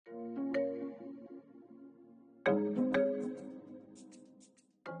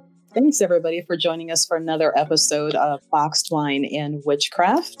Thanks, everybody, for joining us for another episode of Boxed Wine and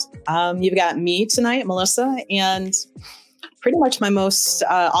Witchcraft. You've got me tonight, Melissa, and pretty much my most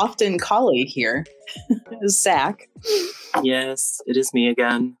often colleague here is Zach. Yes, it is me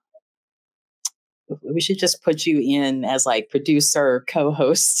again. We should just put you in as like producer,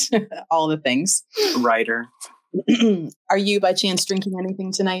 co-host, all the things. Writer. Are you by chance drinking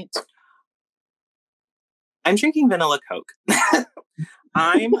anything tonight? I'm drinking vanilla Coke.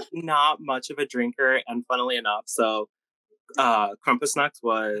 I'm not much of a drinker, and funnily enough, so Krampusnacht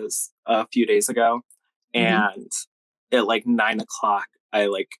was a few days ago, and at like 9 o'clock, I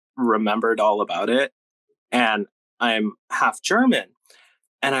like remembered all about it, and I'm half German,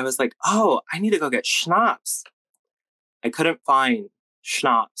 and I was like, oh, I need to go get schnapps. I couldn't find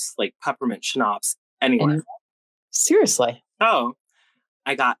schnapps, like peppermint schnapps, anywhere. Seriously? So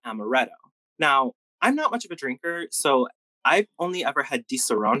I got amaretto. Now, I'm not much of a drinker, so I've only ever had Di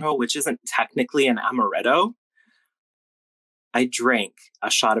Serono, which isn't technically an amaretto. I drank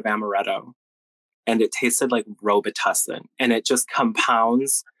a shot of amaretto, and it tasted like Robitussin, and it just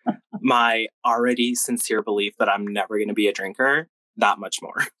compounds my already sincere belief that I'm never going to be a drinker that much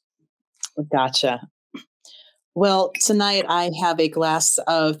more. Gotcha. Well, tonight I have a glass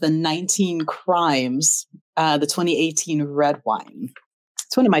of the 19 Crimes, the 2018 red wine.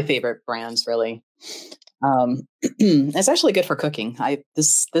 It's one of my favorite brands, really. It's actually good for cooking.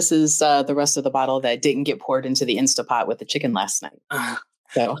 This is the rest of the bottle that didn't get poured into the Instapot with the chicken last night.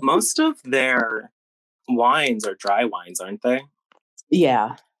 So most of their wines are dry wines, aren't they?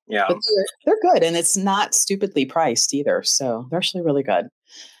 Yeah. But they're good, and it's not stupidly priced either. So they're actually really good.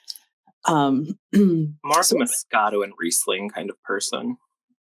 More of a Moscato and Riesling kind of person.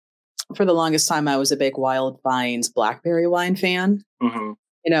 For the longest time, I was a big Wild Vines blackberry wine fan. Mm-hmm.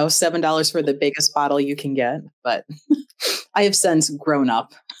 You know, $7 for the biggest bottle you can get, but I have since grown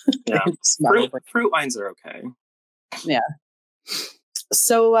up. Yeah, fruit wines are okay. Yeah.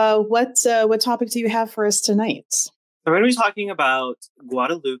 So, what topic do you have for us tonight? So we're going to be talking about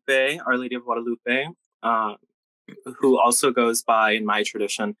Guadalupe, Our Lady of Guadalupe, who also goes by, in my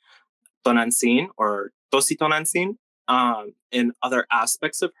tradition, Tonantzin or Tosi Tonantzin. In other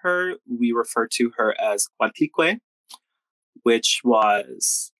aspects of her, we refer to her as Cuatlicue, which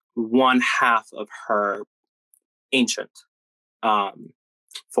was one half of her ancient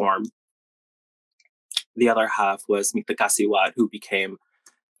form. The other half was Mictacasihuatl, who became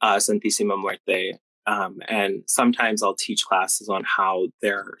Santísima Muerte. And sometimes I'll teach classes on how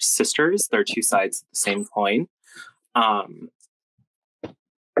they're sisters. They're two sides of the same coin.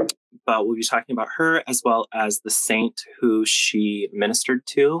 But we'll be talking about her as well as the saint who she ministered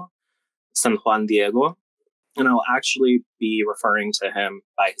to, San Juan Diego. And I'll actually be referring to him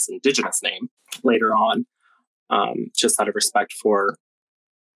by his indigenous name later on, just out of respect for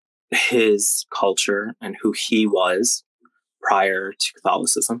his culture and who he was prior to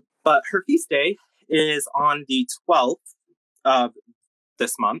Catholicism. But her feast day is on the 12th of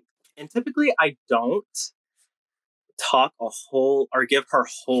this month. And typically I don't talk a whole or give her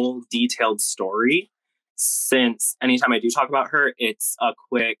whole detailed story, since anytime I do talk about her, it's a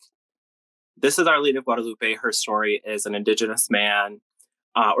quick, this is Our Lady of Guadalupe. Her story is an indigenous man,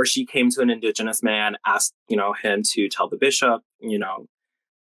 or she came to an indigenous man, asked, him to tell the bishop,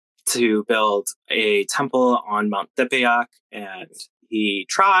 to build a temple on Mount Tepeyac, and he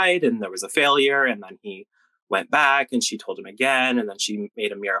tried, and there was a failure, and then he went back, and she told him again, and then she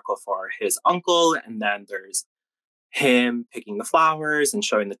made a miracle for his uncle, and then there's him picking the flowers and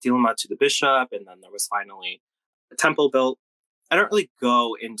showing the tilma to the bishop, and then there was finally a temple built. I don't really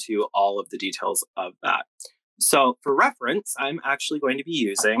go into all of the details of that. So for reference, I'm actually going to be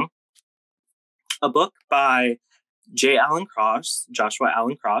using a book by Joshua Allen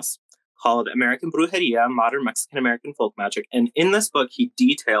Cross, called American Brujeria, Modern Mexican-American Folk Magic. And in this book, he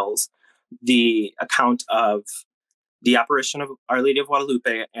details the account of the apparition of Our Lady of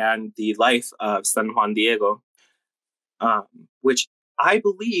Guadalupe and the life of San Juan Diego, which I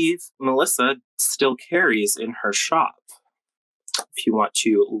believe Melissa still carries in her shop, if you want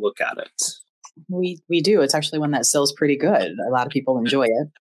to look at it. We do. It's actually one that sells pretty good. A lot of people enjoy it.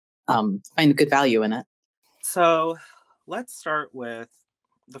 Find good value in it. So let's start with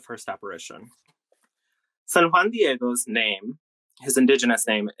the first apparition. San Juan Diego's name, his indigenous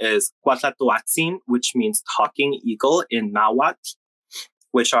name, is Cuatlatoatzin, which means talking eagle in Nahuatl,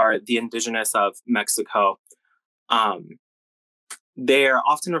 which are the indigenous of Mexico. They're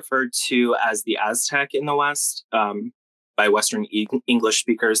often referred to as the Aztec in the West, by Western English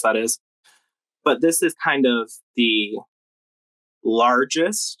speakers, that is. But this is kind of the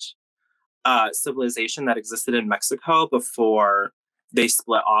largest civilization that existed in Mexico before they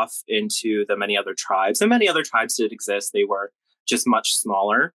split off into the many other tribes, and many other tribes did exist. They were just much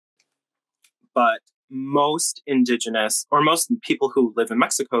smaller. But most indigenous, or most people who live in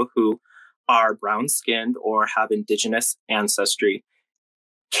Mexico who are brown skinned or have indigenous ancestry,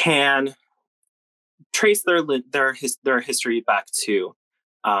 can trace their history back to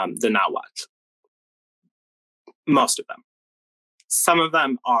the Nahuatl. Most of them. Some of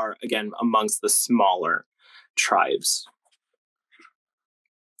them are, again, amongst the smaller tribes.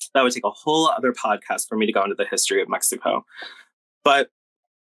 That would take a whole other podcast for me to go into the history of Mexico. But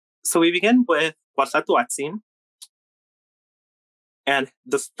so we begin with Cuautlatlahuatzin and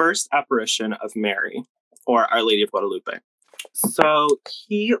the first apparition of Mary, or Our Lady of Guadalupe. So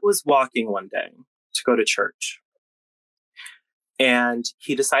he was walking one day to go to church, and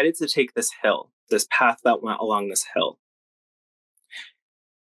he decided to take this hill, this path that went along this hill.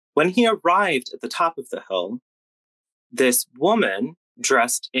 When he arrived at the top of the hill, this woman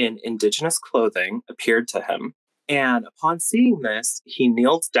dressed in indigenous clothing appeared to him. And upon seeing this, he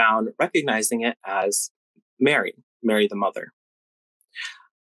kneeled down, recognizing it as Mary the mother.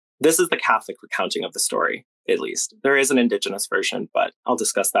 This is the Catholic recounting of the story, at least. There is an indigenous version, but I'll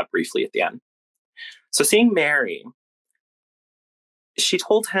discuss that briefly at the end. So seeing Mary, she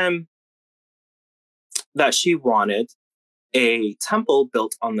told him that she wanted a temple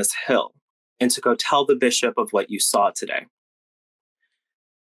built on this hill and to go tell the bishop of what you saw today.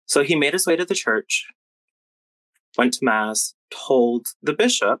 So he made his way to the church, went to mass, told the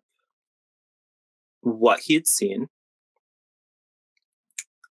bishop what he had seen,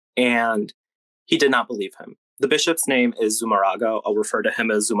 and he did not believe him. The bishop's name is Zumarraga. I'll refer to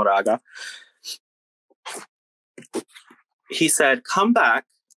him as Zumarraga. He said, "Come back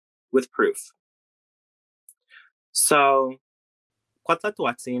with proof." So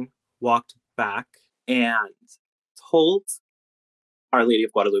Cuautlatlahuatzin walked back and told Our Lady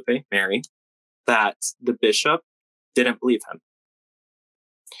of Guadalupe, Mary, that the bishop didn't believe him.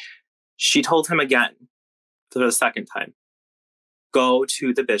 She told him again, for the second time, "Go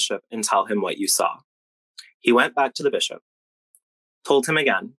to the bishop and tell him what you saw." He went back to the bishop, told him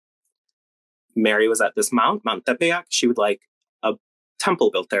again, Mary was at this Mount Tepeyac. She would like a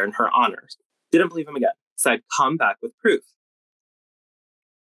temple built there in her honor. Didn't believe him again. Said, "Come back with proof."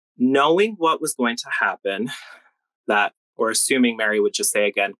 Knowing what was going to happen, or assuming Mary would just say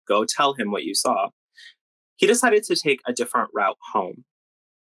again, "Go tell him what you saw," he decided to take a different route home.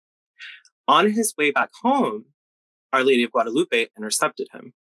 On his way back home, Our Lady of Guadalupe intercepted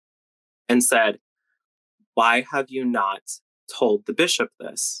him and said, "Why have you not told the bishop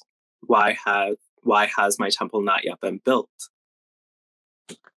this? Why has my temple not yet been built?"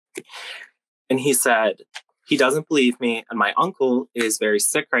 And he said, "He doesn't believe me, and my uncle is very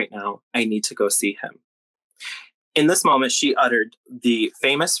sick right now. I need to go see him." In this moment, she uttered the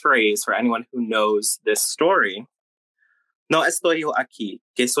famous phrase for anyone who knows this story, "No estoy yo aquí,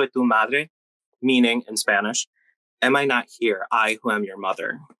 que soy tu madre," meaning in Spanish, "Am I not here, I who am your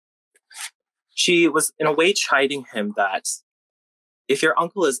mother?" She was in a way chiding him that, if your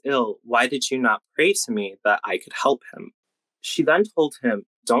uncle is ill, why did you not pray to me that I could help him? She then told him,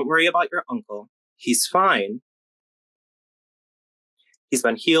 "Don't worry about your uncle. He's fine. He's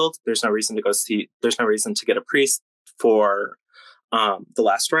been healed. There's no reason to get a priest for the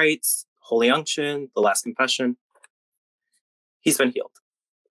last rites, Holy Unction, the last confession. He's been healed."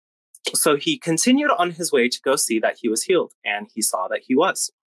 So he continued on his way to go see that he was healed, and he saw that he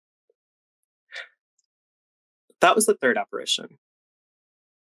was. That was the third apparition.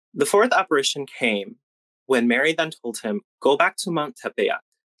 The fourth apparition came when Mary then told him, "Go back to Mount Tepeyac.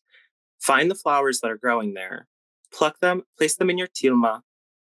 Find the flowers that are growing there, pluck them, place them in your tilma,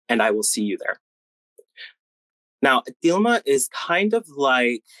 and I will see you there." Now, a tilma is kind of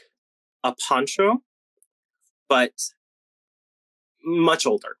like a poncho, but much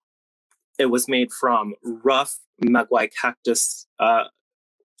older. It was made from rough maguey cactus,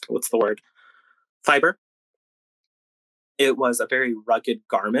 fiber. It was a very rugged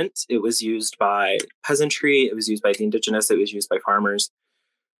garment. It was used by peasantry. It was used by the indigenous. It was used by farmers.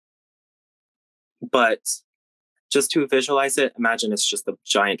 But just to visualize it, imagine it's just a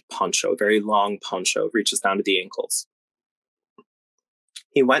giant poncho, a very long poncho, reaches down to the ankles.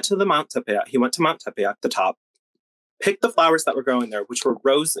 He went to Mount Tepeyac, the top, picked the flowers that were growing there, which were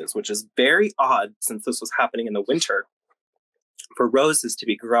roses, which is very odd since this was happening in the winter for roses to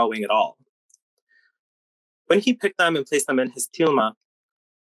be growing at all. When he picked them and placed them in his tilma,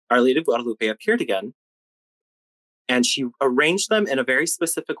 Our Lady of Guadalupe appeared again, and she arranged them in a very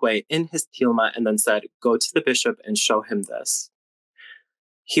specific way in his tilma and then said, "Go to the bishop and show him this."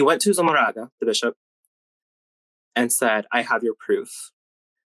 He went to Zumarraga, the bishop, and said, I have your proof.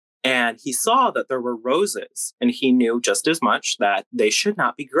 And he saw that there were roses, and he knew just as much that they should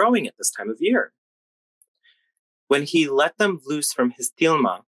not be growing at this time of year. When he let them loose from his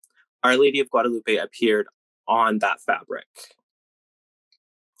tilma, Our Lady of Guadalupe appeared on that fabric.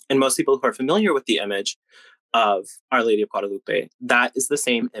 And most people who are familiar with the image of Our Lady of Guadalupe, that is the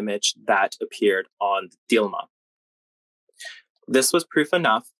same image that appeared on the tilma. This was proof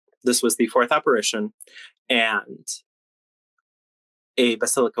enough. This was the fourth apparition, and a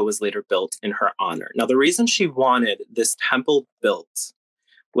basilica was later built in her honor. Now, the reason she wanted this temple built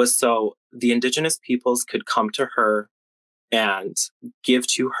was so the indigenous peoples could come to her and give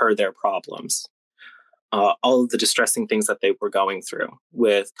to her their problems, all of the distressing things that they were going through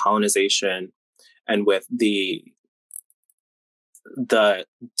with colonization and with the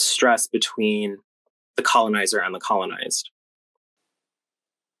stress between the colonizer and the colonized.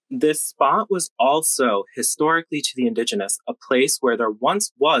 This spot was also historically to the indigenous a place where there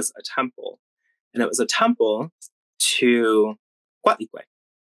once was a temple, and it was a temple to Coatlicue.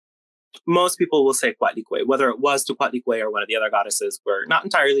 Most people will say Coatlicue. Whether it was to Coatlicue or one of the other goddesses, we're not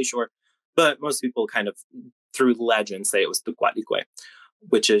entirely sure, but most people kind of, through legend, say it was to Coatlicue,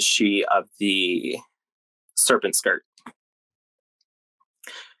 which is she of the serpent skirt.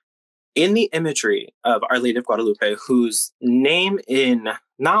 In the imagery of Our Lady of Guadalupe, whose name in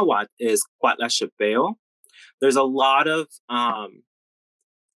Nahuatl is Cuatlaxipeo, there's a lot of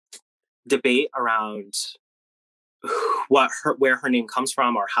debate around where her name comes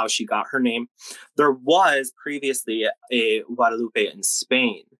from or how she got her name. There was previously a Guadalupe in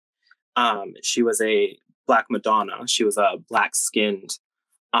Spain. She was a Black Madonna. She was a black-skinned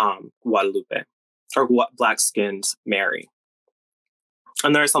Guadalupe, or black-skinned Mary.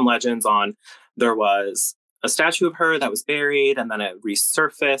 And there are some legends on there was a statue of her that was buried and then it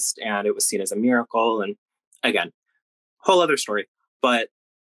resurfaced and it was seen as a miracle. And again, whole other story. But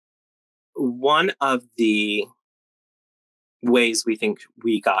one of the ways we think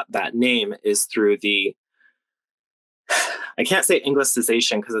we got that name is through the, I can't say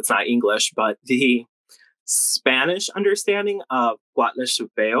Anglicization because it's not English, but the Spanish understanding of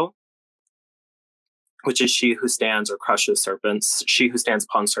Cuatlaxipeo, which is she who stands or crushes serpents, she who stands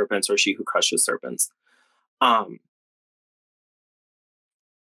upon serpents, or she who crushes serpents.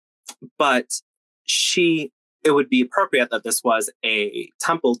 But it would be appropriate that this was a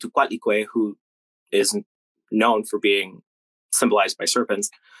temple to Coatlicue, who is known for being symbolized by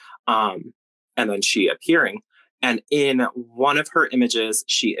serpents, and then she appearing. And in one of her images,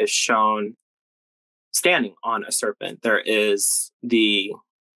 she is shown standing on a serpent. There is the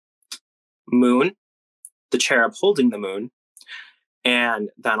moon, the cherub holding the moon, and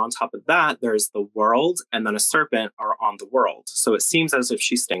then on top of that, there's the world, and then a serpent are on the world. So it seems as if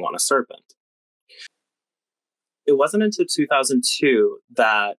she's staying on a serpent. It wasn't until 2002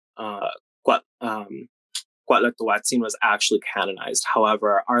 that Cuatlaxipeo was actually canonized.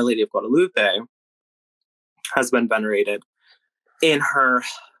 However, Our Lady of Guadalupe has been venerated in her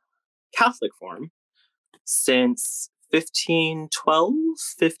Catholic form since 1512,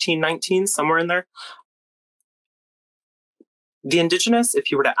 1519, somewhere in there. The indigenous, if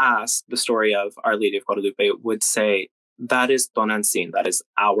you were to ask the story of Our Lady of Guadalupe, would say, that is Tonantzin, that is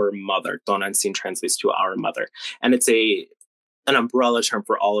our mother. Tonantzin translates to our mother. And it's an umbrella term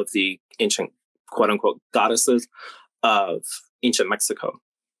for all of the ancient, quote unquote, goddesses of ancient Mexico.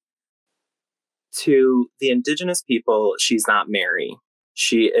 To the indigenous people, she's not Mary.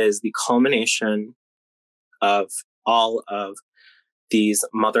 She is the culmination of all of these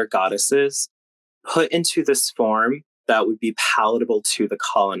mother goddesses put into this form that would be palatable to the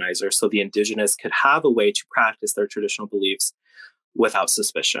colonizer, so the indigenous could have a way to practice their traditional beliefs without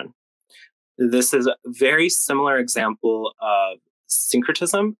suspicion. This is a very similar example of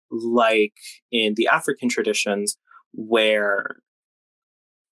syncretism, like in the African traditions, where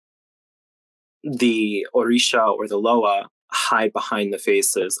the Orisha or the Loa hide behind the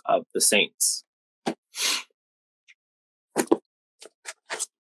faces of the saints.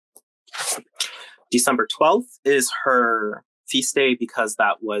 December 12th is her feast day because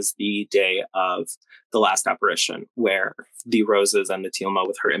that was the day of the last apparition where the roses and the tilma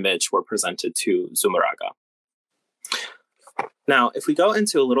with her image were presented to Zumarraga. Now, if we go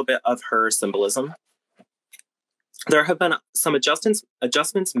into a little bit of her symbolism, there have been some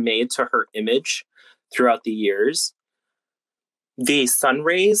adjustments made to her image throughout the years. The sun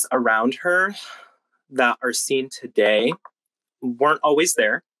rays around her that are seen today weren't always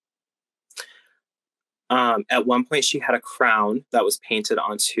there. At one point, she had a crown that was painted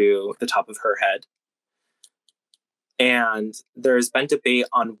onto the top of her head. And there's been debate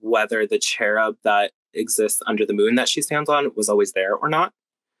on whether the cherub that exists under the moon that she stands on was always there or not.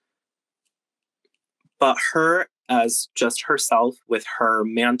 But her as just herself, with her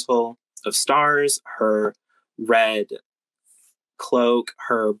mantle of stars, her red cloak,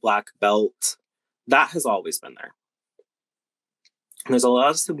 her black belt, that has always been there. And there's a lot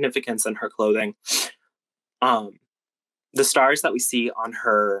of significance in her clothing. The stars that we see on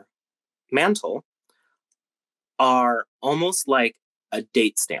her mantle are almost like a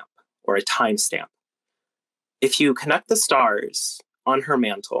date stamp or a time stamp. If you connect the stars on her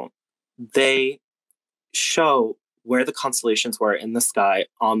mantle, they show where the constellations were in the sky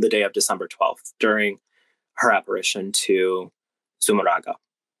on the day of December 12th during her apparition to Zumarraga.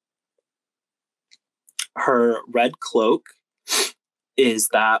 Her red cloak is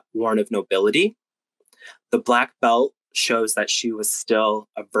that worn of nobility. The black belt shows that she was still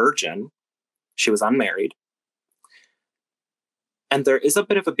a virgin. She was unmarried. And there is a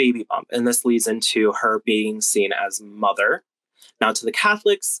bit of a baby bump, and this leads into her being seen as mother. Now, to the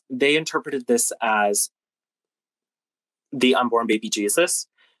Catholics, they interpreted this as the unborn baby Jesus.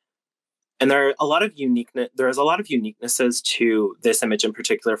 And there's a lot of uniquenesses to this image in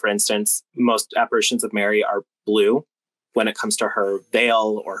particular. For instance, most apparitions of Mary are blue when it comes to her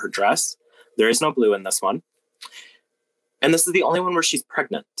veil or her dress. There is no blue in this one. And this is the only one where she's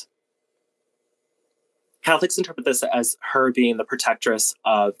pregnant. Catholics interpret this as her being the protectress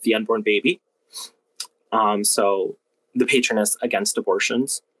of the unborn baby. So the patroness against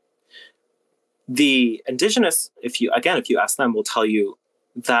abortions. The indigenous, if you ask them, will tell you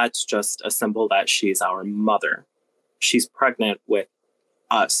that's just a symbol that she's our mother. She's pregnant with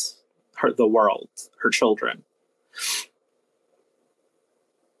us, the world, her children.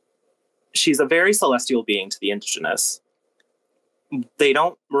 She's a very celestial being to the indigenous. They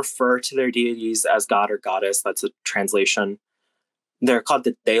don't refer to their deities as god or goddess. That's a translation. They're called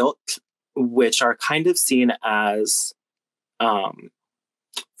the Teot, which are kind of seen as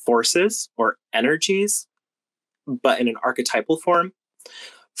forces or energies, but in an archetypal form.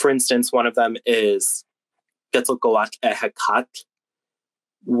 For instance, one of them is Quetzalcoatl Ejecat,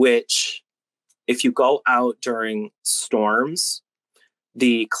 which, if you go out during storms,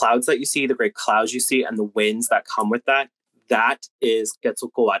 the clouds that you see, the great clouds you see, and the winds that come with that, that is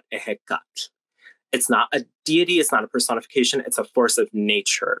Quetzalcoatl Ejecat. It's not a deity, it's not a personification, it's a force of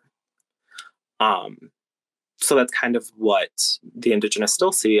nature. So that's kind of what the indigenous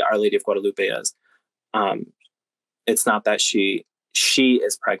still see Our Lady of Guadalupe as. It's not that she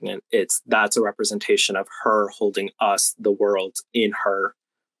is pregnant, that's a representation of her holding us, the world, in her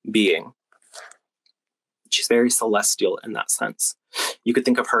being. She's very celestial in that sense. You could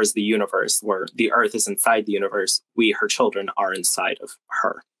think of her as the universe, where the earth is inside the universe. We, her children, are inside of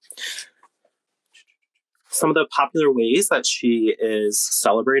her. Some of the popular ways that she is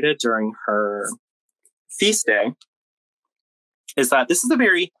celebrated during her feast day is that this is a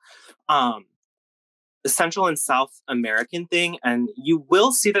very Central and South American thing, and you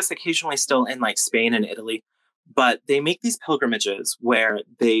will see this occasionally still in like Spain and Italy, but they make these pilgrimages where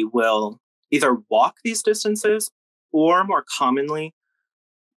they will either walk these distances or, more commonly,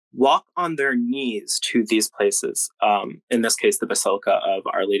 walk on their knees to these places. In this case, the Basilica of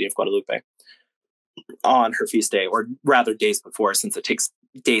Our Lady of Guadalupe, on her feast day, or rather days before, since it takes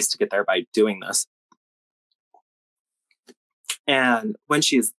days to get there by doing this. And when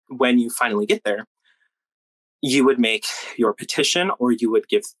you finally get there, you would make your petition, or you would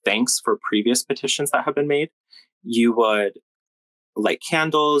give thanks for previous petitions that have been made. You would light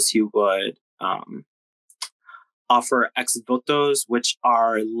candles. You would offer ex votos, which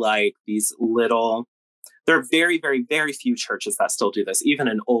are like these little. There are very, very, very few churches that still do this, even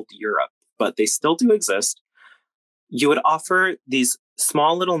in old Europe, but they still do exist. You would offer these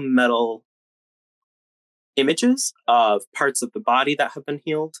small little metal images of parts of the body that have been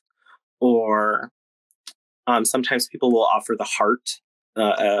healed, or sometimes people will offer the heart,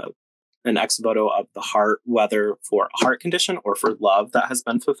 an ex voto of the heart, whether for a heart condition or for love that has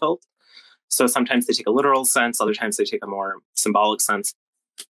been fulfilled. So sometimes they take a literal sense, other times they take a more symbolic sense.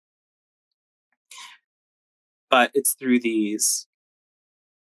 But it's through these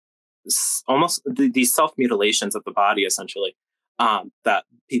these self-mutilations of the body, essentially, that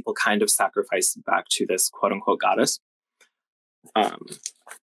people kind of sacrifice back to this quote-unquote goddess.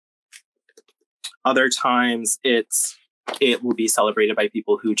 Other times it will be celebrated by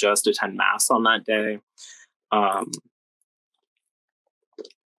people who just attend Mass on that day.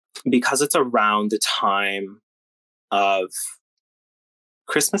 Because it's around the time of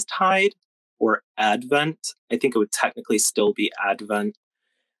Christmastide or Advent, I think it would technically still be Advent.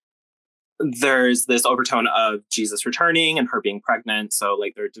 there's this overtone of Jesus returning and her being pregnant. So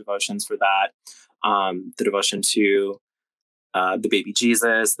like there are devotions for that. The devotion to the baby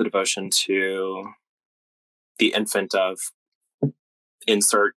Jesus, the devotion to the infant of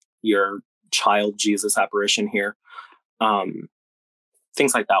insert your child Jesus apparition here.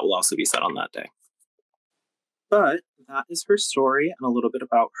 Things like that will also be said on that day. But that is her story and a little bit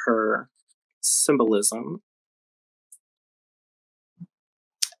about her symbolism.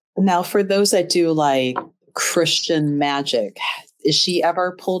 Now, for those that do like Christian magic, is she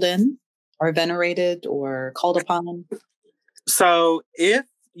ever pulled in or venerated or called upon? So if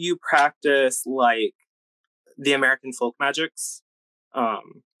you practice like the American folk magics,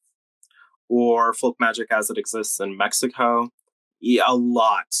 or folk magic as it exists in Mexico, a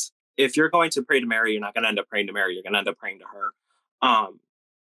lot. If you're going to pray to Mary, you're not going to end up praying to Mary. You're going to end up praying to her.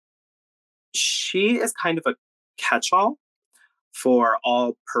 She is kind of a catch-all for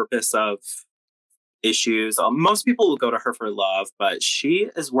all purpose of issues. Most people will go to her for love, but she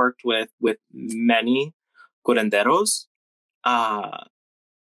has worked with many curanderos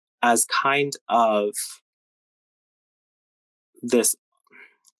as kind of this,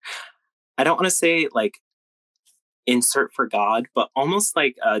 I don't want to say like insert for God, but almost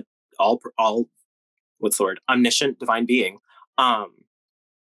like a all what's the word? Omniscient divine being.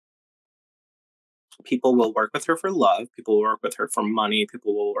 People will work with her for love. People will work with her for money.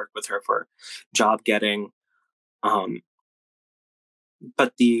 People will work with her for job getting. But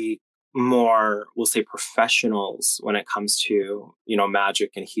the more, we'll say, professionals when it comes to,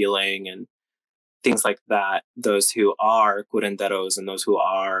 magic and healing and things like that, those who are curanderos and those who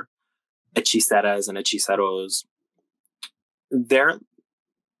are hechiceras and hechiceros, they're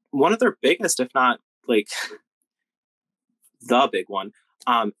one of their biggest, if not like the big one,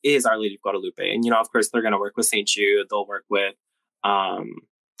 is Our Lady of Guadalupe. And, of course, they're going to work with St. Jude. They'll work with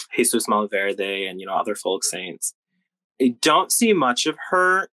Jesus Malverde and, other folk saints. I don't see much of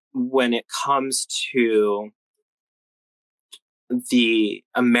her when it comes to the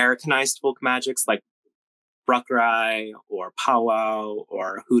Americanized folk magics like Bruckrai or powwow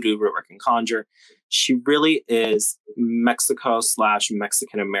or hoodoo, rootwork, and conjure. She really is Mexican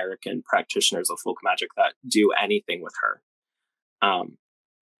American practitioners of folk magic that do anything with her.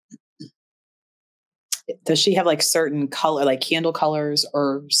 Does she have like certain color, like candle colors,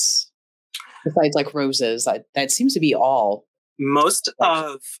 herbs, besides like roses? That seems to be all. Most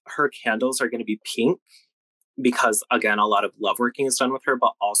of her candles are going to be pink because, again, a lot of love working is done with her,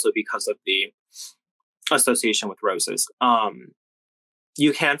 but also because of the association with roses.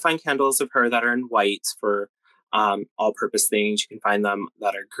 You can find candles of her that are in white for all-purpose things. You can find them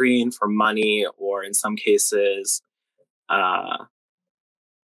that are green for money, or in some cases,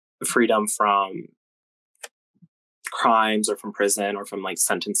 freedom from crimes or from prison or from like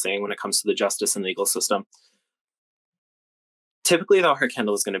sentencing when it comes to the justice and legal system. Typically, though, her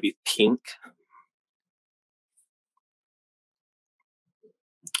candle is going to be pink.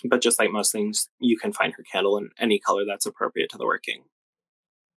 But just like most things, you can find her candle in any color that's appropriate to the working.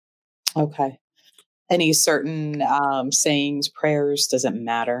 Okay. Any certain sayings, prayers? Does it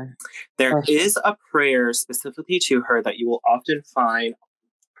matter? There is a prayer specifically to her that you will often find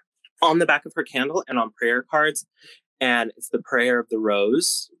on the back of her candle and on prayer cards. And it's the prayer of the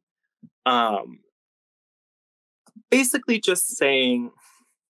rose. Basically just saying,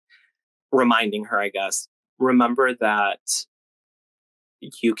 reminding her, I guess, remember that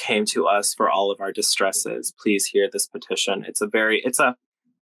you came to us for all of our distresses. Please hear this petition.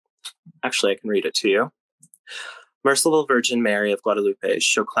 Actually, I can read it to you. Merciful Virgin Mary of Guadalupe,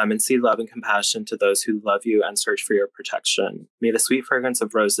 show clemency, love, and compassion to those who love you and search for your protection. May the sweet fragrance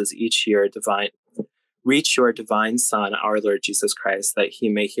of roses each year reach your divine Son, our Lord Jesus Christ, that he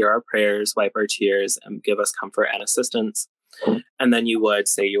may hear our prayers, wipe our tears, and give us comfort and assistance. And then you would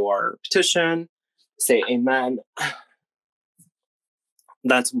say your petition, say amen.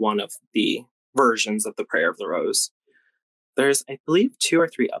 That's one of the versions of the prayer of the rose. There's, I believe, 2 or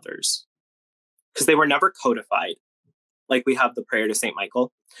 3 others, because they were never codified. Like we have the prayer to St.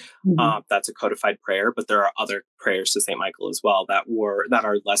 Michael. Mm-hmm. That's a codified prayer, but there are other prayers to St. Michael as well that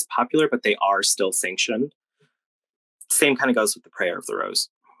are less popular, but they are still sanctioned. Same kind of goes with the prayer of the rose.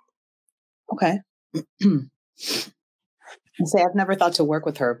 Okay. I've never thought to work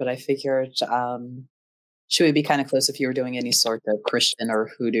with her, but I figured she would be kind of close if you were doing any sort of Christian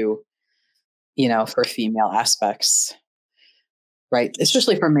or hoodoo, for female aspects. Right.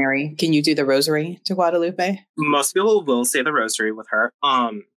 Especially for Mary. Can you do the rosary to Guadalupe? Most people will say the rosary with her.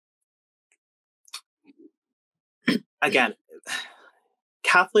 Again,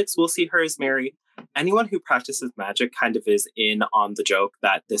 Catholics will see her as Mary. anyone who practices magic kind of is in on the joke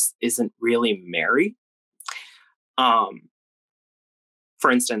that this isn't really Mary.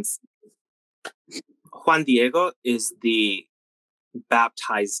 For instance, Juan Diego is the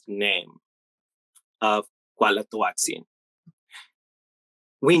baptized name of Gualatoatzin.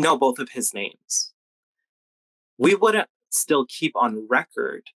 We know both of his names. We wouldn't still keep on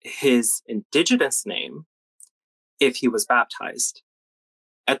record his indigenous name if he was baptized.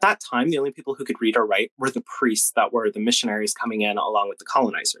 At that time, the only people who could read or write were the priests that were the missionaries coming in along with the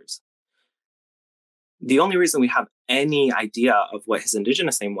colonizers. The only reason we have any idea of what his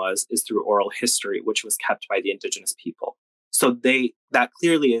indigenous name was is through oral history, which was kept by the indigenous people. So that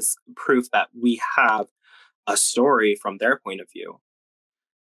clearly is proof that we have a story from their point of view.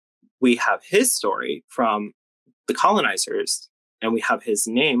 We have his story from the colonizers, and we have his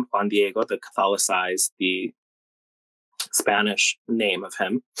name, Juan Diego, the Catholicized, the Spanish name of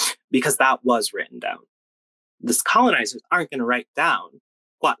him, because that was written down. The colonizers aren't going to write down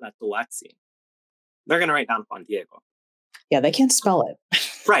Gualatoatzin. They're going to write down Juan Diego. Yeah, they can't spell it.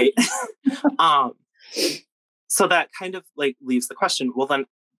 Right. So that kind of like leaves the question, well, then,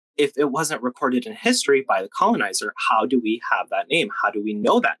 if it wasn't recorded in history by the colonizer, how do we have that name? How do we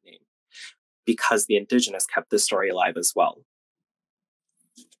know that name? Because the indigenous kept this story alive as well.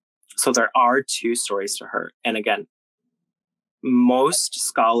 So there are two stories to her. And again, most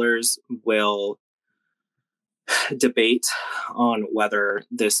scholars will debate on whether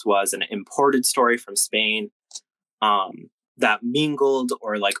this was an imported story from Spain that mingled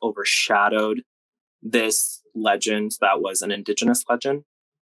or like overshadowed this legend that was an indigenous legend.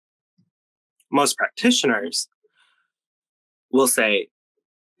 Most practitioners will say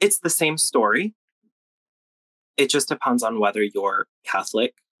it's the same story. It just depends on whether you're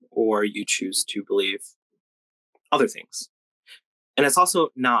Catholic or you choose to believe other things. And it's also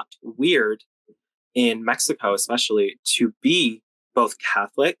not weird in Mexico, especially, to be both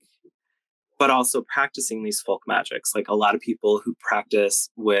Catholic, but also practicing these folk magics. Like a lot of people who practice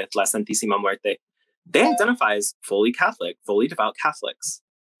with La Santísima Muerte, they identify as fully Catholic, fully devout Catholics.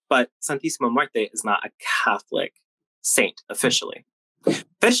 But Santísima Muerte is not a Catholic saint officially.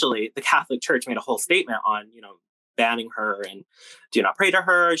 Officially, the Catholic Church made a whole statement on, banning her and do not pray to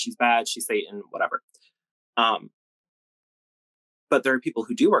her. She's bad. She's Satan, whatever. But there are people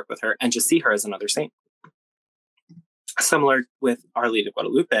who do work with her and just see her as another saint. Similar with Our Lady of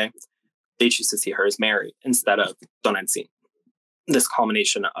Guadalupe, they choose to see her as Mary instead of Tonantzin, this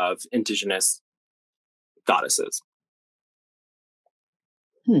culmination of indigenous goddesses.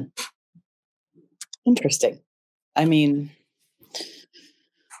 Interesting. I mean,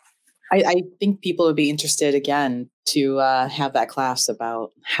 I think people would be interested again to have that class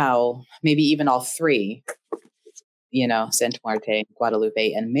about how maybe even all three, Santa Muerte,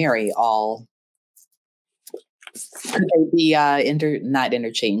 Guadalupe, and Mary, all could they be not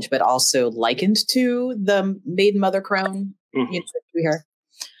interchanged, but also likened to the Maiden Mother Crown here.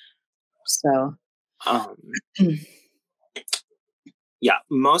 So, yeah,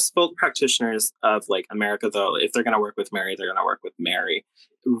 most folk practitioners of like America, though, if they're going to work with Mary, they're going to work with Mary.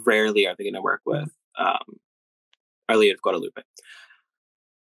 Rarely are they going to work with Our Lady of Guadalupe.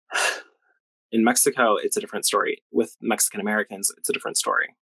 In Mexico, it's a different story. With Mexican Americans, it's a different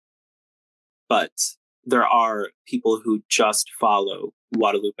story. But there are people who just follow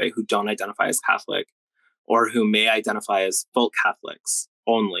Guadalupe, who don't identify as Catholic, or who may identify as folk Catholics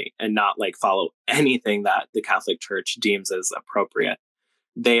only, and not like follow anything that the Catholic Church deems as appropriate.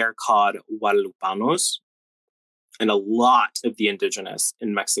 They are called Guadalupanos, and a lot of the indigenous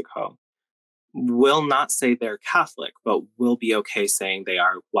in Mexico will not say they're Catholic, but will be okay saying they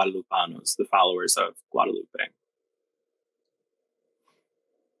are Guadalupanos, the followers of Guadalupe.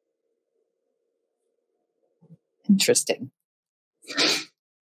 Interesting.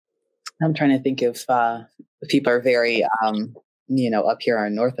 I'm trying to think if people are very, up here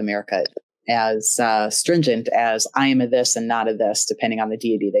in North America, as stringent as I am a this and not a this, depending on the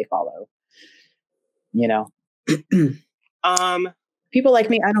deity they follow. People like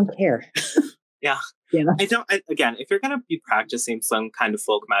me, I don't care. Yeah. Again, if you're going to be practicing some kind of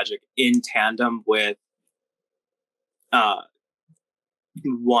folk magic in tandem with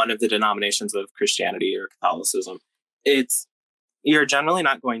one of the denominations of Christianity or Catholicism, you're generally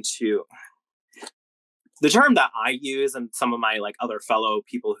not going to. The term that I use and some of my like other fellow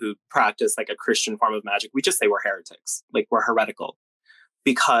people who practice like a Christian form of magic, we just say we're heretics, like we're heretical,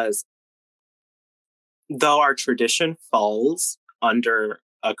 because though our tradition falls under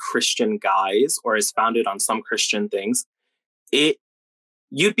a Christian guise or is founded on some Christian things,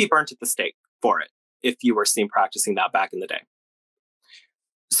 you'd be burnt at the stake for it if you were seen practicing that back in the day.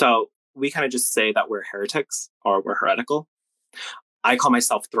 So we kind of just say that we're heretics or we're heretical. I call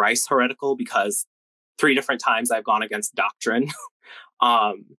myself thrice heretical because 3 different times I've gone against doctrine.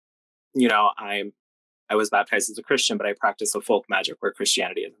 You know, I was baptized as a Christian, but I practice a folk magic where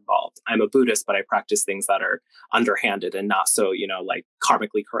Christianity is involved. I'm a Buddhist, but I practice things that are underhanded and not so, you know, like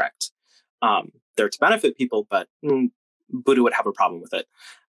karmically correct. They're to benefit people, but Buddha would have a problem with it.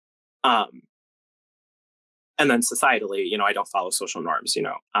 And then societally, you know, I don't follow social norms. You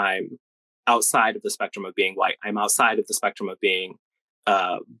know, I'm outside of the spectrum of being white. I'm outside of the spectrum of being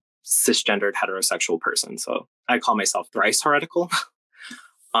a cisgendered heterosexual person. So I call myself thrice heretical.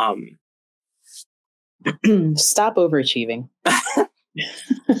 Stop overachieving.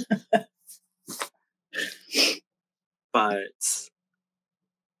 But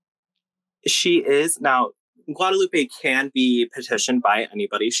she is now, Guadalupe can be petitioned by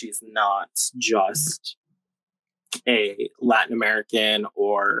anybody. She's not just a Latin American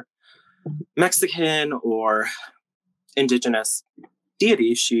or Mexican or indigenous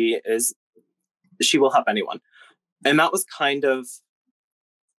deity. She will help anyone. And that was kind of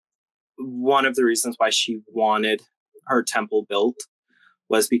one of the reasons why she wanted her temple built,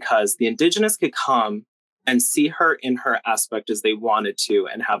 was because the indigenous could come and see her in her aspect as they wanted to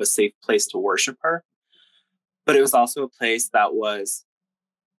and have a safe place to worship her. But it was also a place that was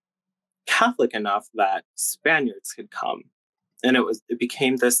Catholic enough that Spaniards could come. And it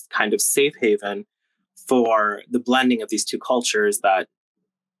became this kind of safe haven for the blending of these 2 cultures that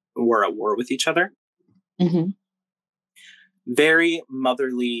were at war with each other. Mm-hmm. Very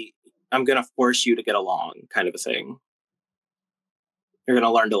motherly, I'm going to force you to get along kind of a thing. You're going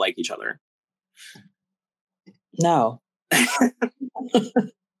to learn to like each other. No.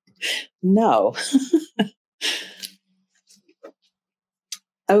 No.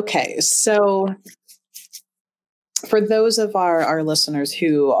 Okay, so for those of our listeners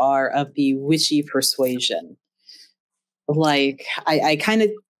who are of the witchy persuasion, like I kind of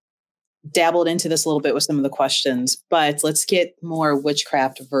dabbled into this a little bit with some of the questions, but let's get more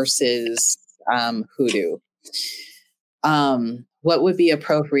witchcraft versus hoodoo. What would be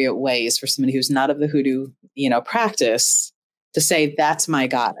appropriate ways for somebody who's not of the hoodoo, you know, practice to say, that's my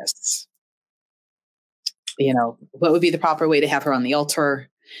goddess? You know, what would be the proper way to have her on the altar?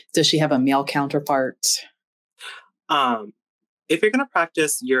 Does she have a male counterpart? If you're going to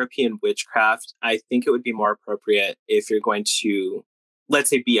practice European witchcraft, I think it would be more appropriate if you're going to,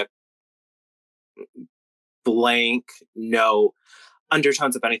 let's say, be a blank, no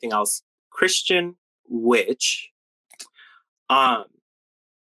undertones of anything else, Christian witch.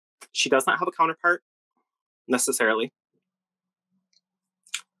 She does not have a counterpart necessarily.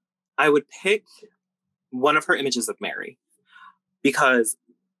 I would pick one of her images of Mary, because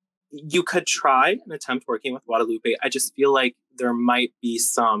you could try and attempt working with Guadalupe. I just feel like there might be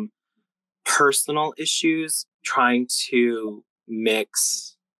some personal issues trying to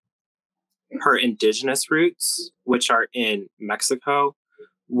mix her indigenous roots, which are in Mexico,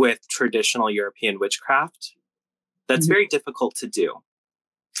 with traditional European witchcraft. That's very difficult to do.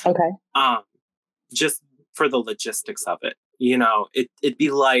 Okay. Just for the logistics of it. You know, it'd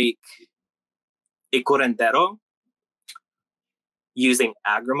be like a curandero using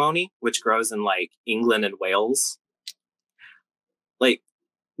agrimony, which grows in like England and Wales. Like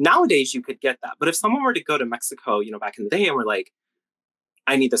nowadays you could get that. But if someone were to go to Mexico, you know, back in the day and were like,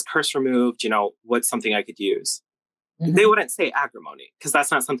 I need this curse removed, you know, what's something I could use? Mm-hmm. They wouldn't say agrimony because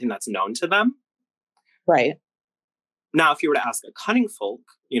that's not something that's known to them. Right. Now, if you were to ask a cunning folk,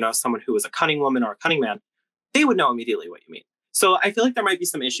 you know, someone who is a cunning woman or a cunning man, they would know immediately what you mean. So I feel like there might be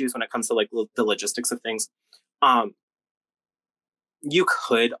some issues when it comes to like the logistics of things. You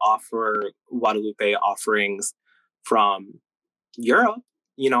could offer Guadalupe offerings from Europe,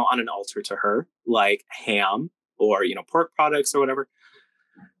 you know, on an altar to her, like ham or, you know, pork products or whatever.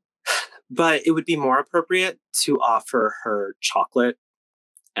 But it would be more appropriate to offer her chocolate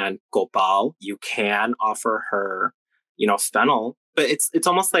and copal. You can offer her, you know, fennel, but it's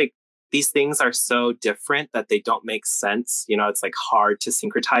almost like these things are so different that they don't make sense. You know, it's like hard to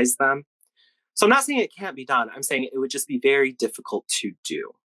syncretize them. So I'm not saying it can't be done. I'm saying it would just be very difficult to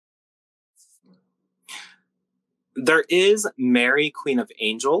do. There is Mary, Queen of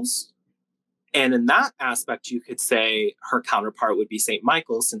Angels. And in that aspect, you could say her counterpart would be St.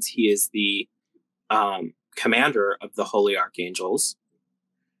 Michael, since he is the commander of the holy archangels.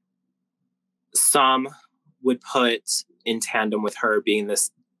 Some would put in tandem with her being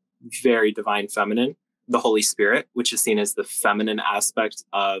this very divine feminine, the Holy Spirit, which is seen as the feminine aspect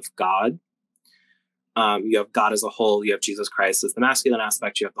of God. You have God as a whole, you have Jesus Christ as the masculine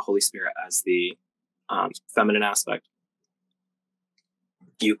aspect, you have the Holy Spirit as the feminine aspect.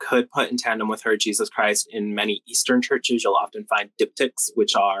 You could put in tandem with her Jesus Christ. In many Eastern churches, you'll often find diptychs,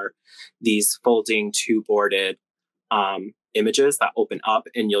 which are these folding two-boarded images that open up,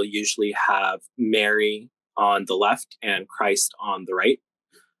 and you'll usually have Mary on the left and Christ on the right.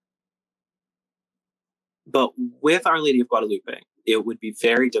 But with Our Lady of Guadalupe, it would be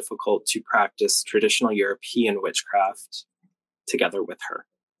very difficult to practice traditional European witchcraft together with her.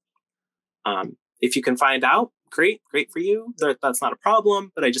 If you can find out, great for you. That's not a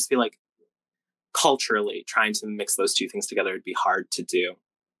problem. But I just feel like culturally, trying to mix those two things together would be hard to do.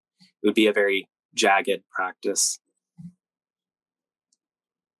 It would be a very jagged practice.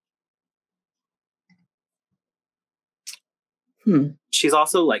 She's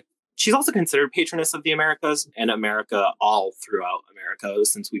also considered patroness of the Americas and America all throughout America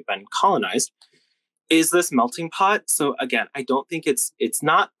since we've been colonized. Is this melting pot? So again, I don't think it's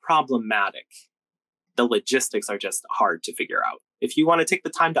not problematic. The logistics are just hard to figure out. If you want to take the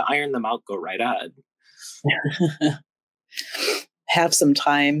time to iron them out, go right ahead. Have some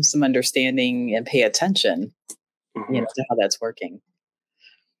time, some understanding, and pay attention, to how that's working.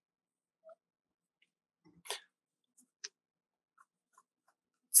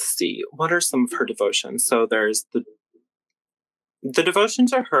 Let's see, what are some of her devotions? So there's the devotion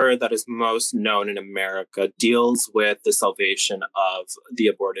to her that is most known in America deals with the salvation of the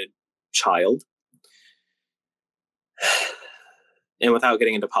aborted child. And without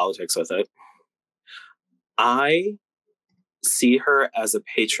getting into politics with it, I see her as a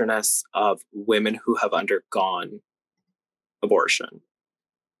patroness of women who have undergone abortion.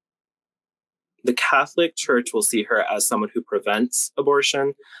 The Catholic Church will see her as someone who prevents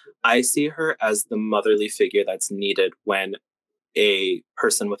abortion. I see her as the motherly figure that's needed when a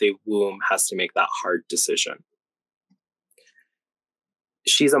person with a womb has to make that hard decision.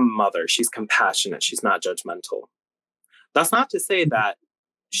 She's a mother. She's compassionate. She's not judgmental. That's not to say that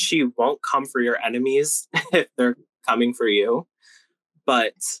she won't come for your enemies if they're coming for you.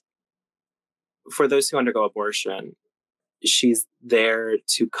 But for those who undergo abortion, she's there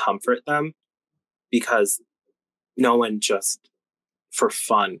to comfort them, because no one just for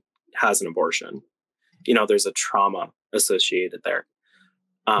fun has an abortion. There's a trauma associated there.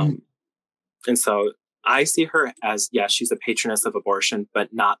 And so I see her as, she's a patroness of abortion,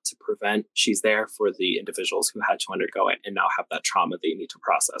 but not to prevent. She's there for the individuals who had to undergo it and now have that trauma they need to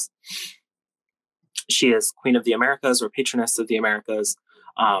process. She is Queen of the Americas, or patroness of the Americas,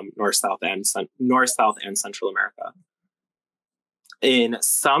 North, South, and Central America. In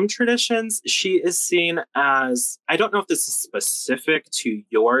some traditions, she is seen as, I don't know if this is specific to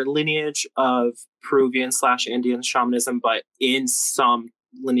your lineage of Peruvian/Andean shamanism, but in some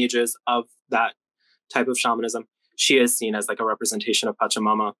lineages of that type of shamanism, she is seen as like a representation of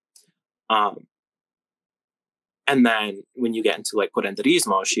Pachamama. And then when you get into like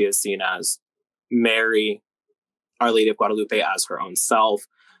curanderismo, she is seen as Mary, Our Lady of Guadalupe, as her own self.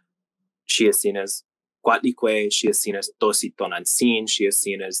 She is seen as Guatlique. She is seen as Tosi Tonantzin. She is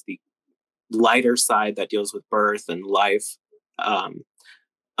seen as the lighter side that deals with birth and life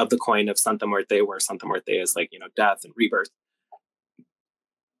of the coin of Santa Muerte, where Santa Muerte is like, death and rebirth.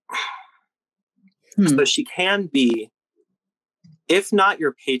 So she can be, if not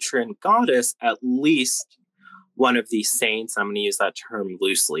your patron goddess, at least one of the saints, I'm going to use that term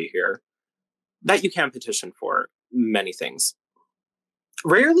loosely here, that you can petition for many things.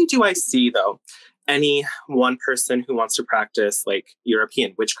 Rarely do I see, though, any one person who wants to practice like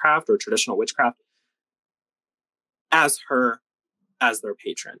European witchcraft or traditional witchcraft as their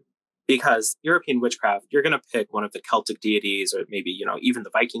patron. Because European witchcraft, you're going to pick one of the Celtic deities, or maybe, even the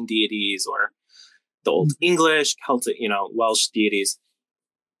Viking deities, or the Old English, Celtic, Welsh deities.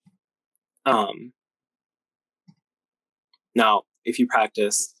 Now, if you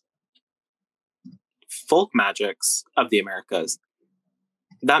practice folk magics of the Americas,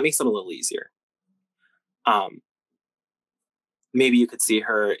 that makes it a little easier. Maybe you could see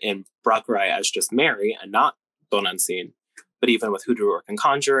her in Bracuray as just Mary and not Tonantzin, but even with Hoodoo Orc and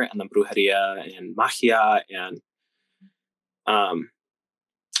Conjure, and then Brujeria and Magia, and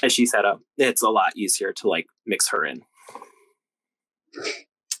as she said, it's a lot easier to like mix her in.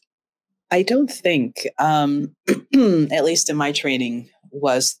 I don't think, at least in my training,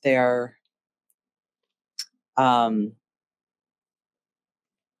 was there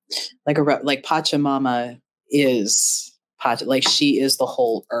like Pachamama is like she is the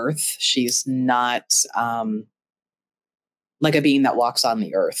whole earth. She's not like a being that walks on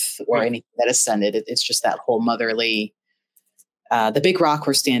the earth or anything that ascended. It's just that whole motherly, the big rock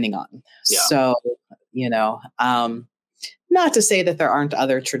we're standing on. Yeah. So, not to say that there aren't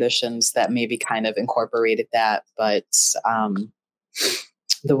other traditions that maybe kind of incorporated that, but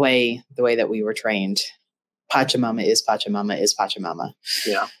the way that we were trained. Pachamama is Pachamama is Pachamama.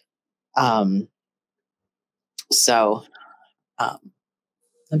 Yeah. So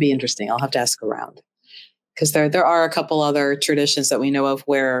it'll be interesting. I'll have to ask around, because there are a couple other traditions that we know of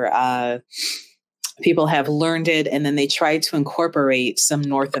where people have learned it and then they try to incorporate some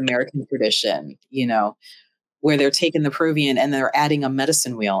North American tradition, where they're taking the Peruvian and they're adding a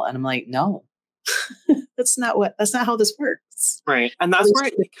medicine wheel. And I'm like, no, that's not how this works. Right. And that's where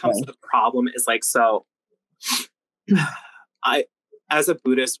it becomes the problem is like, so as a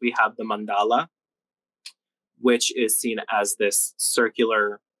Buddhist, we have the mandala, which is seen as this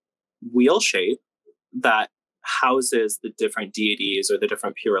circular wheel shape that houses the different deities or the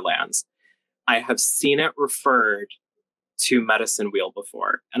different pure lands. I have seen it referred to medicine wheel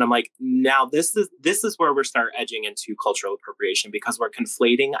before. And I'm like, now this is where we start edging into cultural appropriation, because we're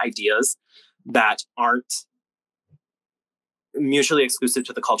conflating ideas that aren't mutually exclusive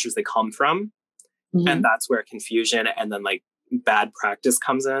to the cultures they come from. Mm-hmm. And that's where confusion and then like bad practice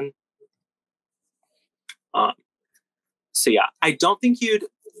comes in. So yeah, I don't think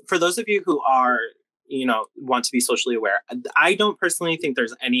for those of you who are, want to be socially aware, I don't personally think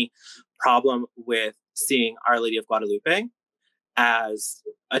there's any problem with seeing Our Lady of Guadalupe as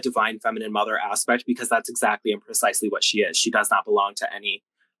a divine feminine mother aspect, because that's exactly and precisely what she is. She does not belong to any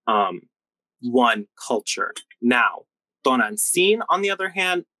one culture. Now, Tonantzin, on the other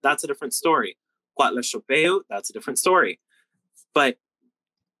hand, that's a different story. Cuauhtlachopeu, that's a different story. But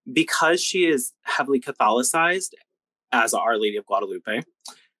because she is heavily Catholicized as Our Lady of Guadalupe,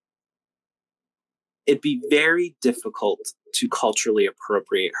 it'd be very difficult to culturally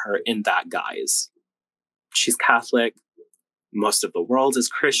appropriate her in that guise. She's Catholic. Most of the world is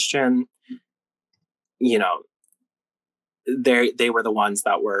Christian. They were the ones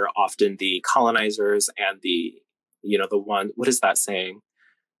that were often the colonizers and the one, what is that saying?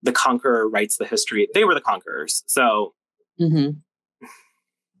 The conqueror writes the history. They were the conquerors. So you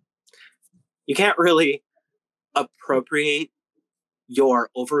can't really appropriate your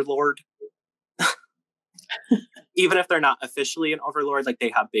overlord. Even if they're not officially an overlord, like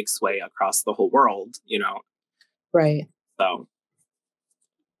they have big sway across the whole world, Right. So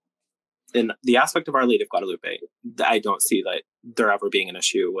in the aspect of Our Lady of Guadalupe, I don't see that there ever being an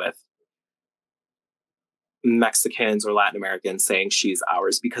issue with Mexicans or Latin Americans saying she's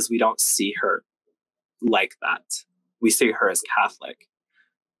ours, because we don't see her like that. We see her as Catholic.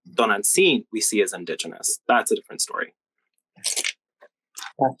 Tonantzin, we see as indigenous. That's a different story.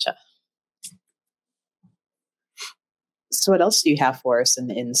 Gotcha. So what else do you have for us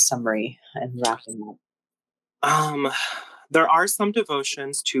in summary and wrapping up? There are some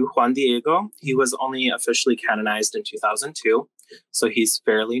devotions to Juan Diego. He was only officially canonized in 2002, so he's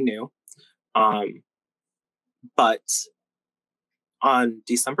fairly new. But on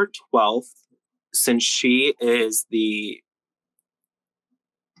December 12th, since she is the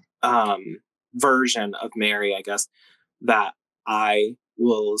version of Mary, I guess, that I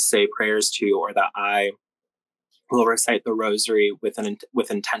will say prayers to, or that I will recite the rosary with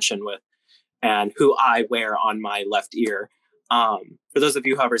intention with, and who I wear on my left ear. For those of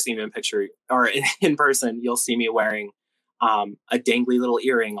you who have ever seen me in picture or in person, you'll see me wearing a dangly little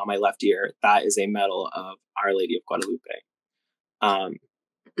earring on my left ear. That is a medal of Our Lady of Guadalupe.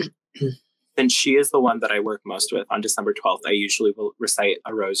 And she is the one that I work most with. On December 12th, I usually will recite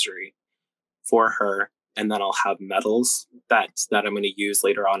a rosary for her, and then I'll have medals that I'm going to use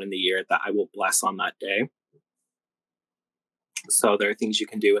later on in the year that I will bless on that day. So there are things you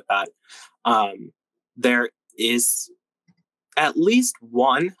can do with that. There is at least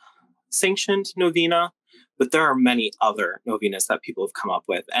one sanctioned novena, but there are many other novenas that people have come up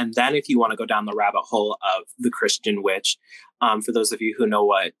with. And then if you want to go down the rabbit hole of the Christian witch, for those of you who know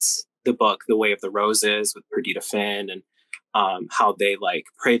what the book, The Way of the Roses with Perdita Finn, and how they like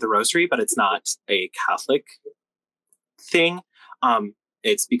pray the rosary, but it's not a Catholic thing.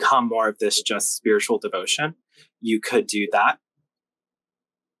 It's become more of this just spiritual devotion. You could do that.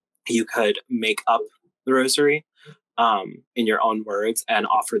 You could make up the rosary in your own words and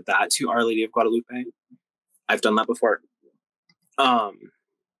offer that to Our Lady of Guadalupe. I've done that before.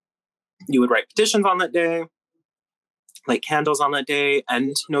 You would write petitions on that day, light candles on that day,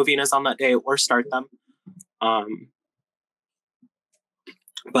 end novenas on that day, or start them.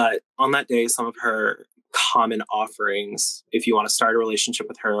 But on that day, some of her common offerings, if you want to start a relationship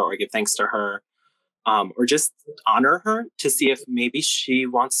with her or give thanks to her, or just honor her to see if maybe she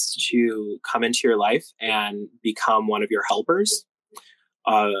wants to come into your life and become one of your helpers,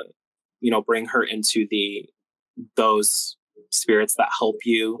 bring her into those spirits that help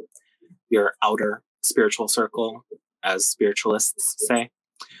you, your outer spiritual circle, as spiritualists say.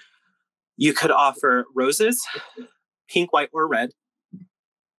 You could offer roses, pink, white, or red.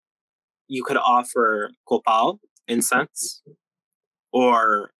 You could offer copal, incense,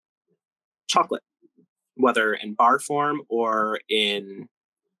 or chocolate, whether in bar form or in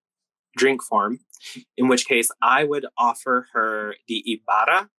drink form, in which case I would offer her the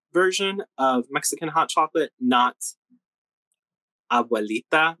Ibarra version of Mexican hot chocolate, not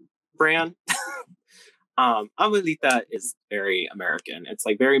Abuelita brand. Abuelita is very American. It's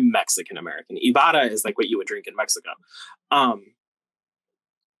like very Mexican American. Ibarra is like what you would drink in Mexico. But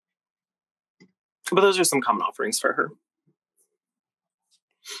those are some common offerings for her.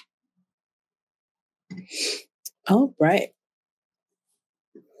 Oh, right.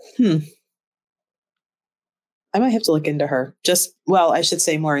 I might have to look into her. I should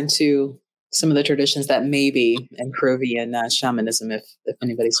say more into some of the traditions that may be in Peruvian shamanism, if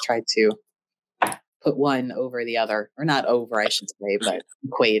anybody's tried to put one over the other, or not over, I should say, but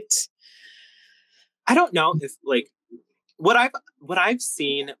equate. I don't know if like what I've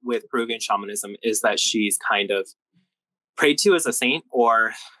seen with Peruvian shamanism is that she's kind of prayed to as a saint,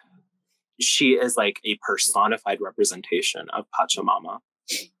 or she is like a personified representation of Pachamama.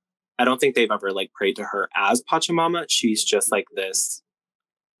 I don't think they've ever like prayed to her as Pachamama. She's just like this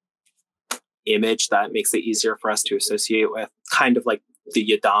image that makes it easier for us to associate with, kind of like the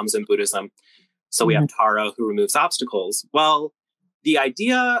Yadams in Buddhism. So we have Tara, who removes obstacles. Well, the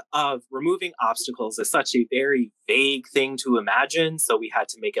idea of removing obstacles is such a very vague thing to imagine, so we had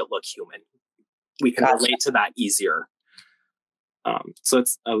to make it look human. We can relate to that easier. So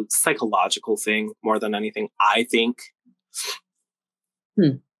it's a psychological thing more than anything, I think.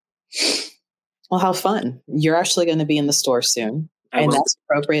 Well, how fun. You're actually going to be in the store soon. And that's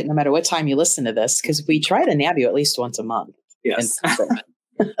appropriate no matter what time you listen to this, because we try to nab you at least once a month. Yes.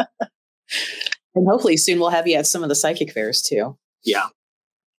 And hopefully soon we'll have you at some of the psychic fairs too. Yeah.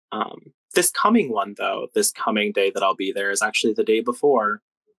 This coming one, though, this coming day that I'll be there is actually the day before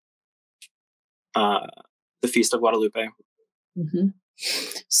the Feast of Guadalupe. Mm-hmm.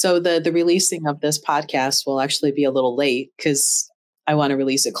 So the releasing of this podcast will actually be a little late because I want to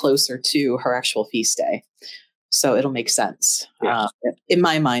release it closer to her actual feast day. So it'll make sense. Yeah. In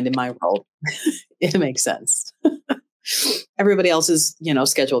my mind, in my world, it makes sense. Everybody else's,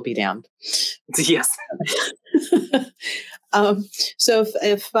 schedule will be damned. Yes. So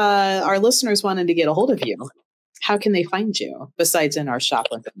if our listeners wanted to get a hold of you, how can they find you besides in our shop?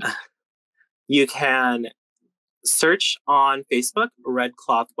 You can search on Facebook, Red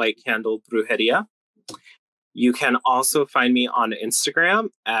Cloth White Candle Brujeria. You can also find me on Instagram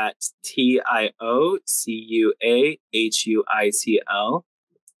at TIOCUAHUITL.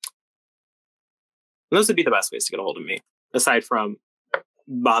 And those would be the best ways to get a hold of me, aside from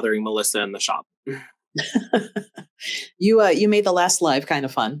bothering Melissa in the shop. You made the last live kind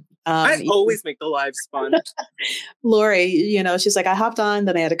of fun. I always make the lives fun. Lori, she's like, I hopped on,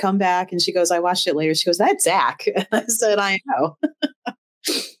 then I had to come back, and she goes, I watched it later. She goes, that's Zach. I said, I know.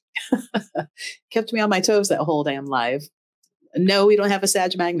 Kept me on my toes that whole damn live. No, we don't have a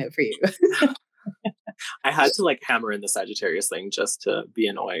Sag magnet for you. I had to hammer in the Sagittarius thing just to be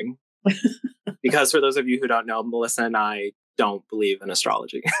annoying. Because for those of you who don't know, Melissa and I don't believe in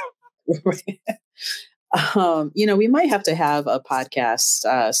astrology. We might have to have a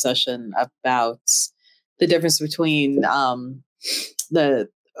podcast session about the difference between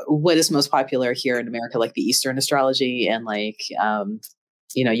what is most popular here in America, like the Eastern astrology, and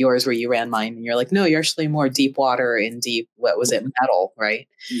yours where you ran mine, and you're like, no, you're actually more deep water and deep, what was it, metal, right?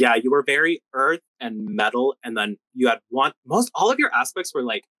 Yeah, you were very earth and metal, and then you had all of your aspects were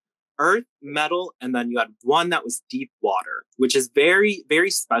like earth, metal, and then you had one that was deep water, which is very,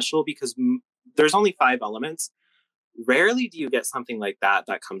 very special because there's only 5 elements. Rarely do you get something like that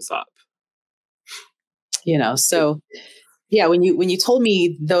comes up. So yeah, when you told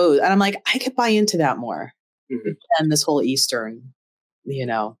me those, and I'm like, I could buy into that more than this whole Eastern,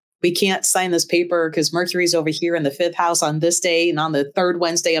 we can't sign this paper because Mercury's over here in the 5th house on this day and on the 3rd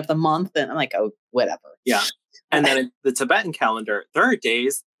Wednesday of the month. And I'm like, oh, whatever. Yeah. And then in the Tibetan calendar, there are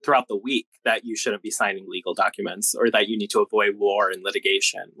days throughout the week that you shouldn't be signing legal documents or that you need to avoid war and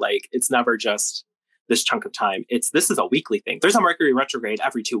litigation. It's never just this chunk of time. This is a weekly thing. There's a Mercury retrograde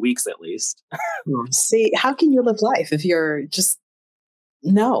every 2 weeks at least. See, how can you live life if you're just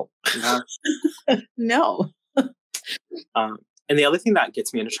no. No. And the other thing that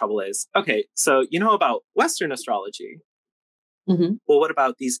gets me into trouble is, okay, so you know about Western astrology. Mm-hmm. Well, what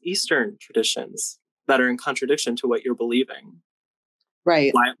about these Eastern traditions that are in contradiction to what you're believing?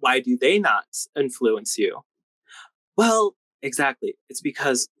 Right. Why do they not influence you? Well, exactly. It's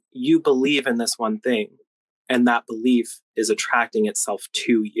because you believe in this one thing, and that belief is attracting itself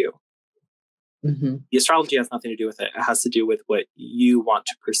to you. The astrology has nothing to do with it. It has to do with what you want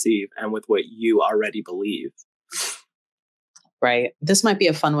to perceive and with what you already believe. Right. This might be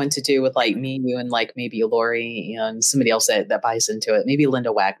a fun one to do with like me, you, and like maybe Lori and somebody else that buys into it. Maybe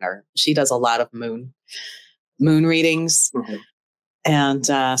Linda Wagner. She does a lot of moon readings. And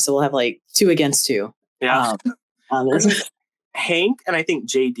so we'll have like 2 against 2. Yeah. Hank and I think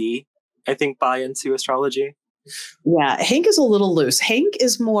JD, I think, buy into astrology. Yeah. Hank is a little loose. Hank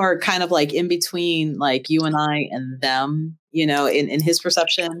is more kind of like in between like you and I and them, in his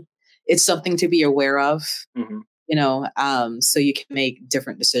perception. It's something to be aware of. So you can make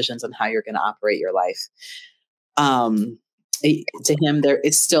different decisions on how you're going to operate your life. To him,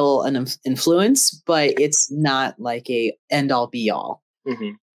 it's still an influence, but it's not like a end all be all,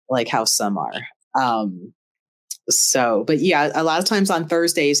 like how some are. But yeah, a lot of times on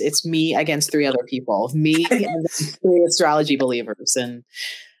Thursdays, it's me against 3 other people, me and 3 astrology believers. And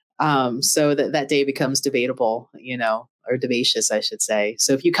so that day becomes debatable, or debacious, I should say.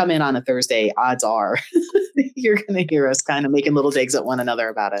 So if you come in on a Thursday, odds are you're going to hear us kind of making little digs at one another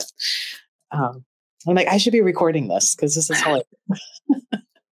about it. I'm like, I should be recording this because this is hilarious.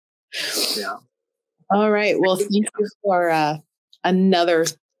 Yeah. All right. Well, thank you for another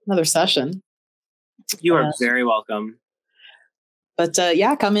session. You are very welcome. But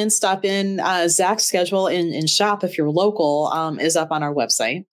come in, stop in. Zach's schedule in shop, if you're local, is up on our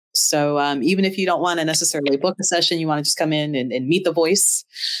website. So even if you don't want to necessarily book a session, you want to just come in and meet the voice,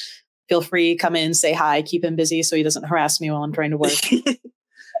 feel free, come in, say hi, keep him busy so he doesn't harass me while I'm trying to work.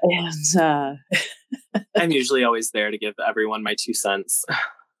 And I'm usually always there to give everyone my 2 cents.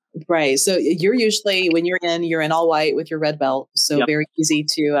 Right. So you're usually, when you're in all white with your red belt. So very easy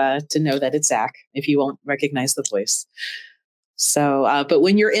to know that it's Zach if you won't recognize the voice. So, but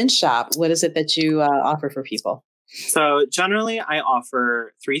when you're in shop, what is it that you offer for people? So generally I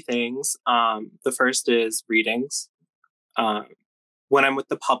offer 3 things. The first is readings. When I'm with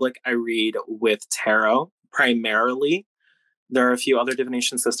the public, I read with tarot primarily. There are a few other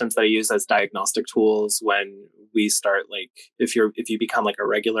divination systems that I use as diagnostic tools when we start, like, if you become like a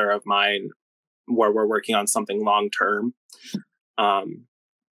regular of mine where we're working on something long-term,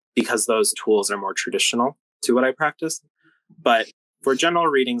 because those tools are more traditional to what I practice. But for general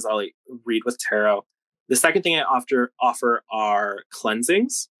readings, I'll read with tarot. The second thing I offer are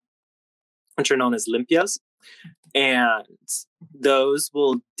cleansings, which are known as limpias. And those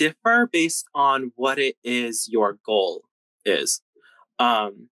will differ based on what it is your goal is.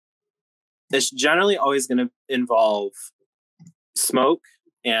 It's generally always going to involve smoke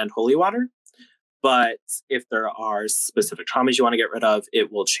and holy water. But if there are specific traumas you want to get rid of,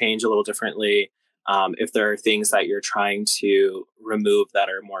 it will change a little differently. If there are things that you're trying to remove that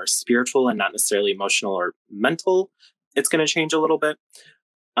are more spiritual and not necessarily emotional or mental, it's going to change a little bit.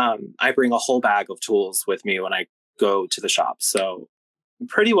 I bring a whole bag of tools with me when I go to the shop, so I'm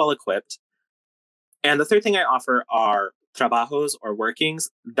pretty well equipped. And the third thing I offer are trabajos or workings.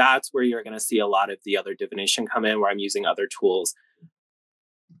 That's where you're going to see a lot of the other divination come in, where I'm using other tools.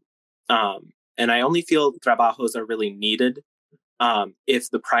 And I only feel trabajos are really needed if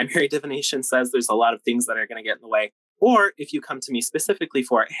the primary divination says there's a lot of things that are going to get in the way, or if you come to me specifically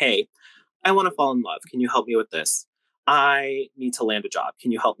for, hey, I want to fall in love. Can you help me with this? I need to land a job.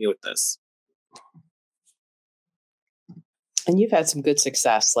 Can you help me with this? And you've had some good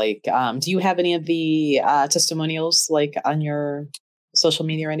success. Like, do you have any of the testimonials like on your social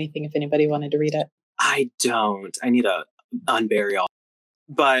media or anything if anybody wanted to read it? I don't. I need to unbury all.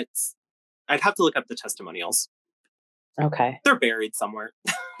 But I'd have to look up the testimonials. Okay. They're buried somewhere.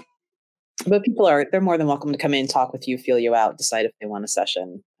 But they're more than welcome to come in, talk with you, feel you out, decide if they want a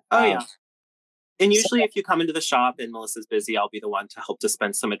session. Oh, yeah. And usually if you come into the shop and Melissa's busy, I'll be the one to help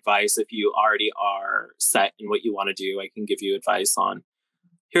dispense some advice. If you already are set in what you want to do, I can give you advice on,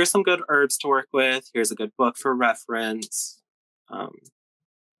 here's some good herbs to work with. Here's a good book for reference. I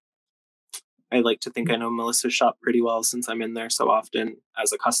like to think I know Melissa's shop pretty well since I'm in there so often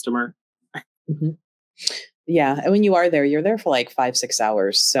as a customer. Mm-hmm. Yeah. And when you are there, you're there for like 5-6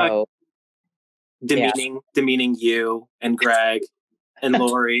 hours. So demeaning you and Greg and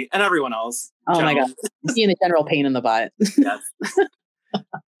Lori and everyone else. Oh my God. Being a general pain in the butt. Yes.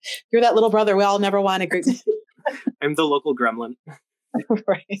 You're that little brother we all never want to. I'm the local gremlin.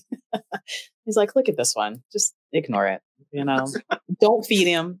 Right. He's like, look at this one. Just ignore it. Don't feed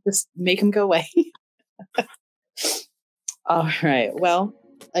him. Just make him go away. All right. Well,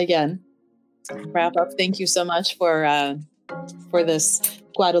 again, wrap up. Thank you so much for this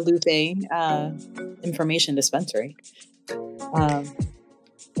Guadalupe information dispensary.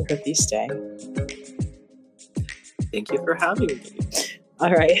 For feast day. Thank you for having me.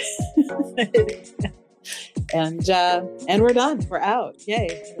 All right. And we're done. We're out.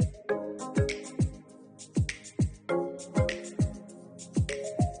 Yay.